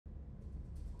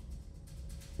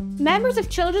Members of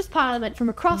Children's Parliament from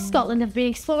across Scotland have been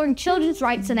exploring children's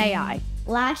rights in AI.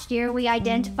 Last year, we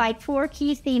identified 4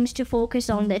 key themes to focus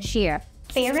on this year: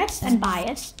 fairness and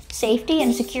bias, safety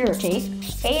and security,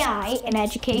 AI in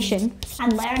education,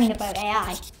 and learning about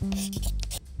AI.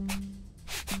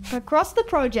 Across the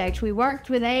project, we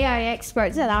worked with AI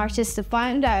experts and artists to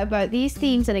find out about these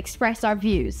themes and express our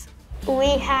views.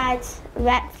 We had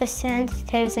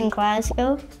representatives in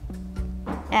Glasgow,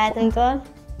 Edinburgh,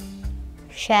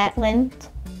 Shetland,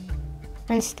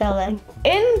 and Stirling.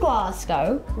 In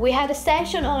Glasgow, we had a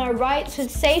session on our rights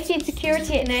with safety and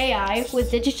security in AI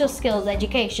with Digital Skills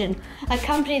Education, a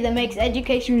company that makes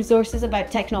education resources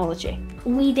about technology.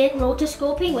 We did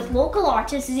rotoscoping with local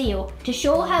artist Zio to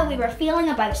show how we were feeling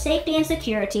about safety and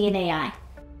security in AI.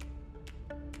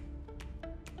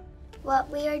 What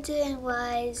we were doing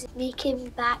was making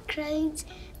backgrounds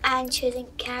and choosing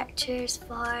characters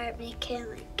for making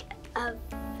a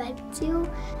video,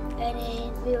 and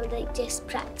then we were just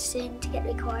practicing to get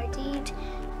recorded.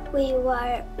 We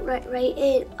were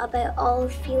writing about all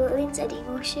feelings and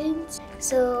emotions.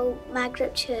 So my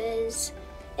group chose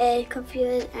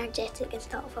confused, energetic and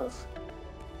thoughtful.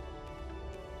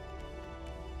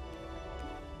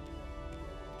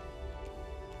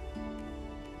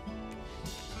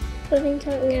 We've been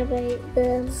talking about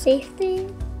the safety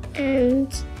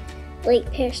and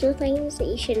personal things that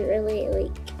you shouldn't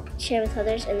really share with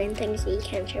others, and then things that you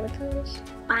can share with others.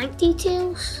 Bank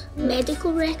details,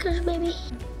 medical records maybe.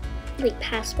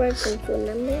 Passwords and phone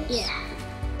numbers. Yeah.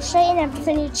 Sharing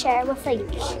everything you share with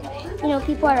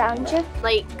people around you.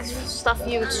 Stuff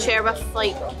you would share with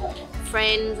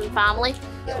friends and family.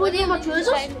 What do you want to use?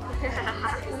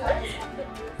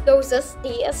 There was this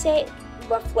data set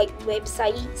with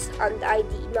websites and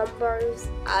ID numbers,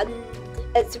 and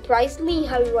it surprised me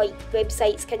how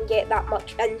websites can get that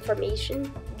much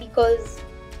information, because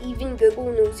even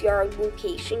Google knows your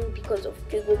location because of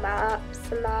Google Maps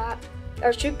and that.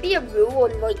 There should be a rule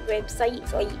on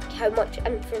websites how much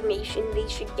information they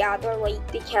should gather.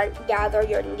 They can't gather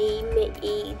your name,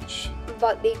 age,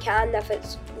 but they can if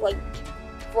it's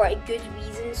for a good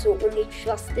reason. So only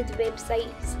trusted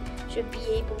websites should be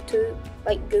able to,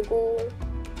 Google.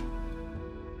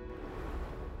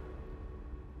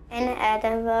 In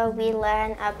Edinburgh, we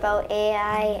learn about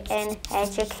AI in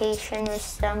education with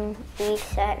some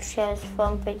researchers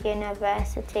from the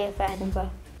University of Edinburgh.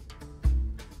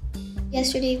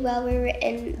 Yesterday, while we were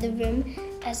in the room,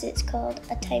 as it's called,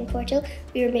 a time portal,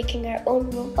 we were making our own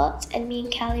robots, and me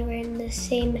and Callie were in the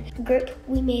same group.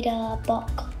 We made a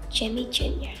bot called Jimmy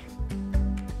Jr.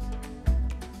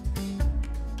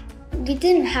 We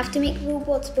didn't have to make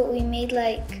robots, but we made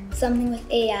something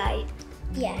with AI.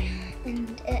 Yeah,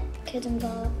 and it could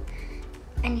involve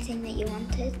anything that you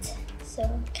wanted, so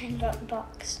kind of out the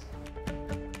box.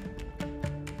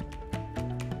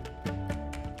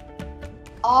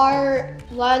 Our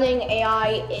learning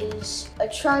AI is a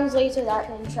translator that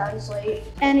can translate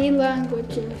any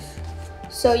languages.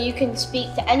 So you can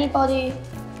speak to anybody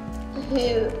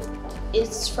who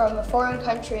is from a foreign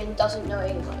country and doesn't know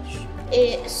English.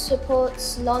 It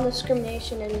supports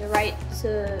non-discrimination and the right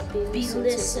to be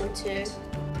listened to.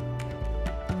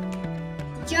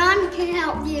 John can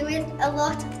help you with a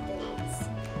lot of things.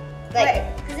 For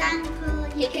example,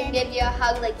 he can give you a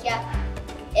hug,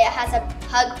 it has a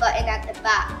hug button at the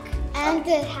back. And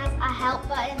it has a help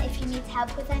button if you need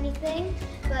help with anything,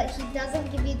 but he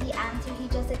doesn't give you the answer, he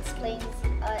just explains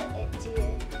it to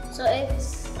you. So if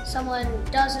someone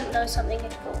doesn't know something,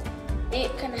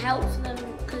 it can help them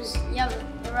because you have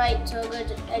the right to a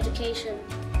good education.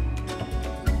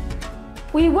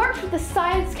 We worked with the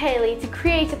Science Cayley to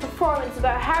create a performance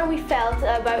about how we felt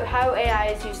about how AI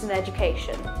is used in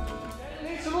education.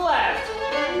 To the left.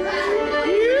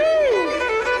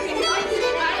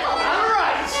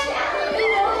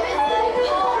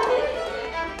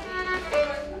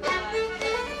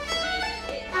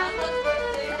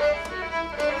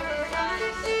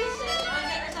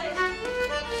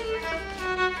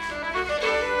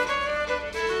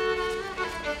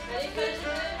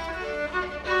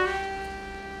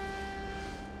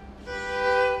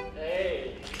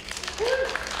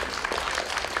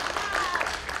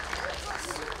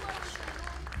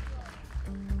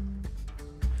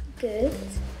 Good.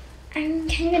 I'm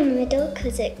kind of in the middle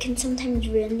because it can sometimes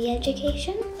ruin the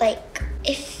education.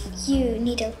 If you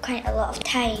need quite a lot of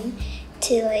time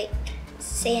to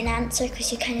say an answer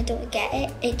because you kind of don't get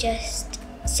it, it just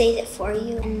says it for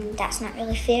you, and that's not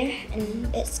really fair.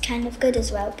 And it's kind of good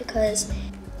as well because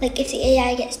if the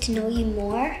AI gets to know you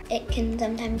more, it can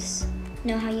sometimes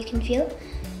know how you can feel.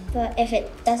 But if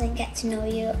it doesn't get to know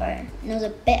you or knows a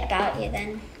bit about you,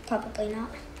 then probably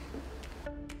not.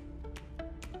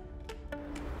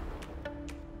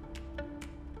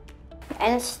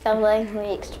 instilling,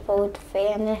 we explored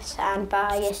fairness and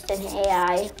bias in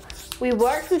AI. We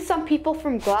worked with some people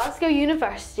from Glasgow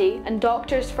University and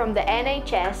doctors from the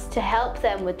NHS to help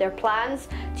them with their plans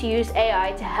to use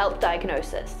AI to help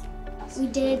diagnosis. We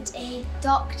did a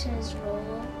doctor's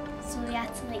role, so we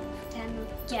had to pretend,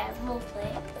 role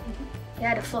play. We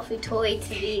had a fluffy toy to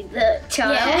be the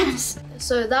child. Yeah.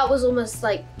 So that was almost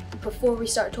before we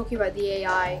started talking about the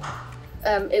AI,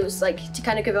 it was to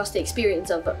kind of give us the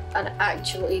experience of it and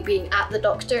actually being at the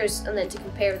doctors, and then to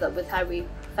compare that with how we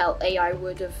felt AI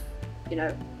would have,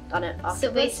 done it afterwards.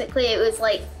 So basically it was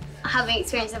like having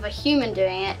experience of a human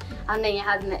doing it, and then you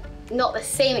had not the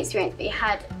same experience, but you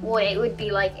had what it would be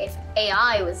like if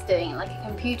AI was doing it, like a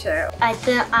computer. I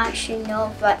didn't actually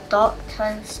know that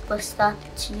doctors were starting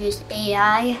to use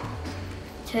AI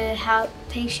to help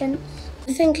patients.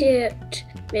 I think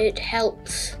it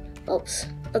helps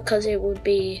because it would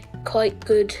be quite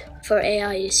good for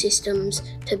AI systems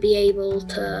to be able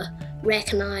to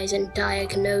recognize and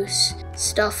diagnose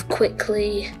stuff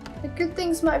quickly. The good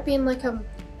things might have been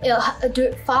it'll do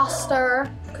it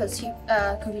faster because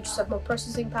computers have more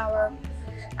processing power.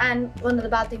 And one of the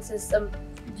bad things is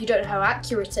you don't know how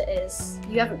accurate it is.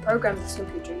 You haven't programmed this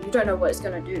computer. You don't know what it's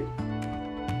going to do.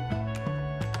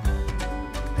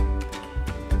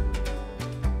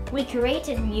 We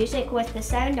created music with the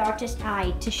sound artist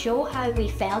eye to show how we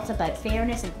felt about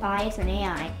fairness and bias in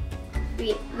AI.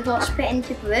 We got split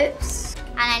into groups,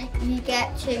 and you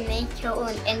get to make your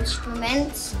own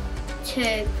instruments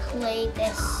to play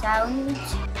this sound.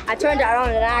 I turned it on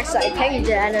and I accidentally pinged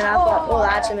it, and then I thought, oh,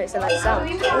 that actually makes a nice sound.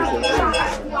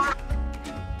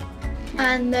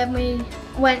 And then we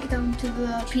went down to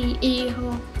the PE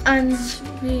hall and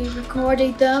we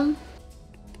recorded them.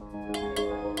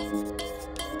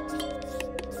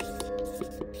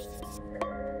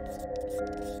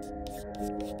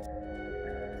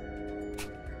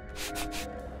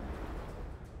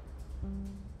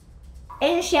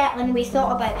 In Shetland, we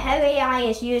thought about how AI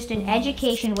is used in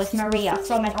education with Maria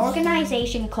from an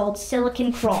organisation called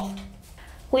Silicon Croft.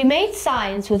 We made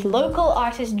signs with local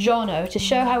artist Jono to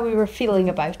show how we were feeling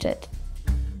about it.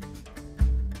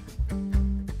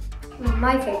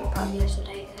 My favourite part of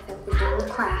yesterday, I think, was doing the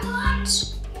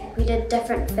crafts. We did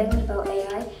different things about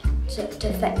AI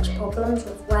to fix problems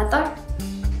with weather.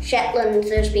 Shetland,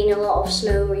 there's been a lot of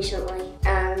snow recently,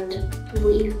 and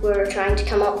we were trying to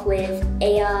come up with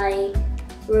AI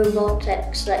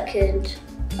robotics that could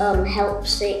help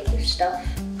save stuff.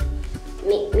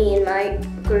 Me and my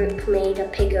group made a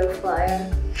pig flyer,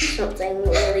 something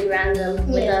really random,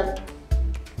 with a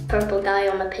purple guy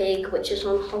on a pig, which is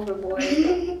on a hoverboard,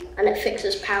 and it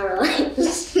fixes power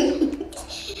lines.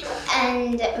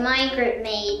 And my group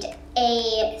made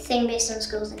a thing based on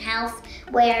schools and health,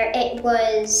 where it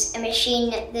was a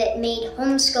machine that made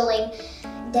homeschooling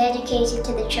dedicated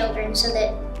to the children so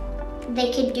that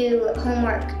they could do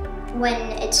homework when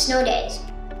it's snow days.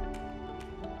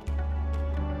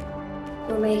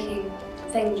 We're making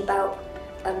things about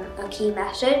a key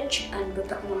message, and we're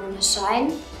putting them on a sign.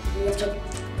 We have to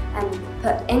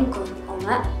put ink on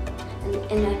it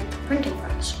and in a printing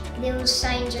press. Those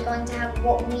signs are going to have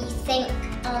what we think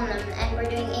on them, and we're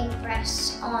doing ink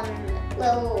press on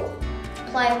little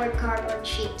plywood cardboard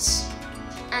sheets.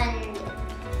 And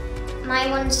my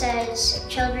one says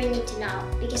children need to know,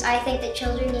 because I think that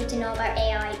children need to know about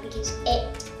AI because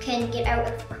it can get out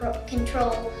of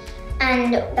control,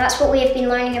 and that's what we have been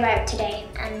learning about today.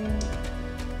 And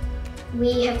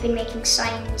we have been making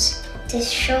signs to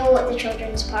show the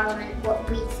Children's Parliament what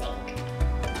we think.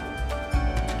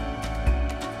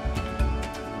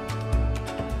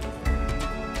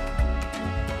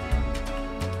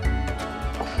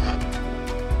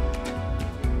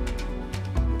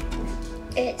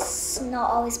 It's not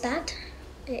always bad.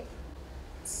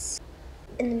 It's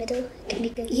in the middle. It can be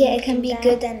good. Yeah, it can be bad.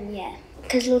 good, and yeah.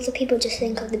 Because lots of people just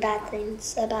think of the bad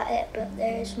things about it, but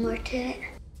there's more to it.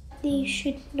 They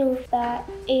should know that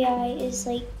AI is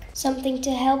something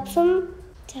to help them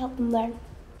learn.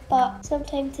 But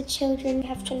sometimes the children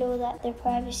have to know that their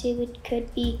privacy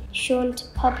could be shown to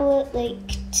public,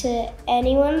 to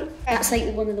anyone. That's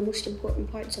one of the most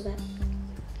important parts of it.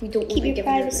 We don't keep your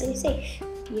privacy safe.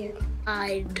 Yeah.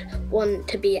 I'd want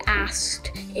to be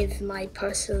asked if my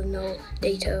personal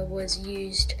data was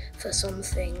used for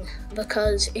something,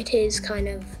 because it is kind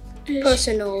of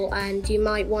personal and you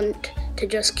might want to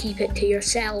just keep it to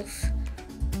yourself.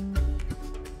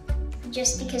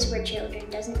 Just because we're children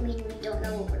doesn't mean we don't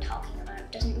know what we're talking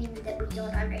about, doesn't mean that we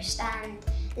don't understand.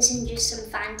 This isn't just some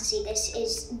fantasy,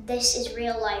 this is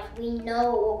real life. We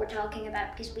know what we're talking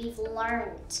about because we've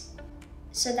learned.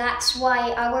 So that's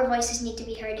why our voices need to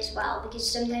be heard as well, because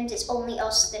sometimes it's only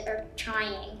us that are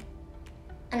trying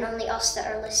and only us that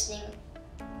are listening.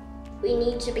 We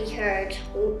need to be heard.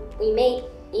 We may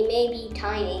be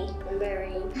tiny and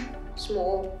very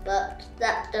small, but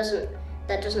that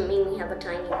doesn't mean we have a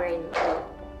tiny brain.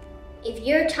 If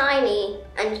you're tiny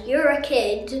and you're a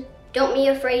kid, don't be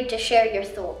afraid to share your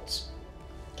thoughts.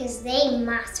 Because they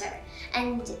matter.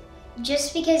 And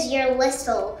just because you're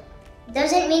little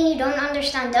doesn't mean you don't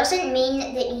understand, doesn't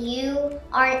mean that you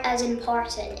aren't as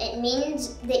important. It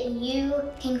means that you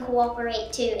can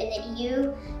cooperate too, and that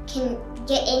you can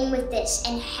get in with this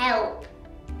and help.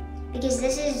 Because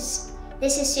this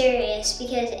is serious,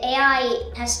 because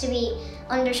AI has to be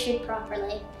understood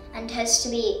properly and has to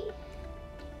be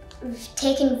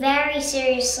taken very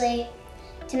seriously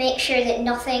to make sure that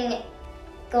nothing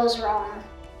goes wrong.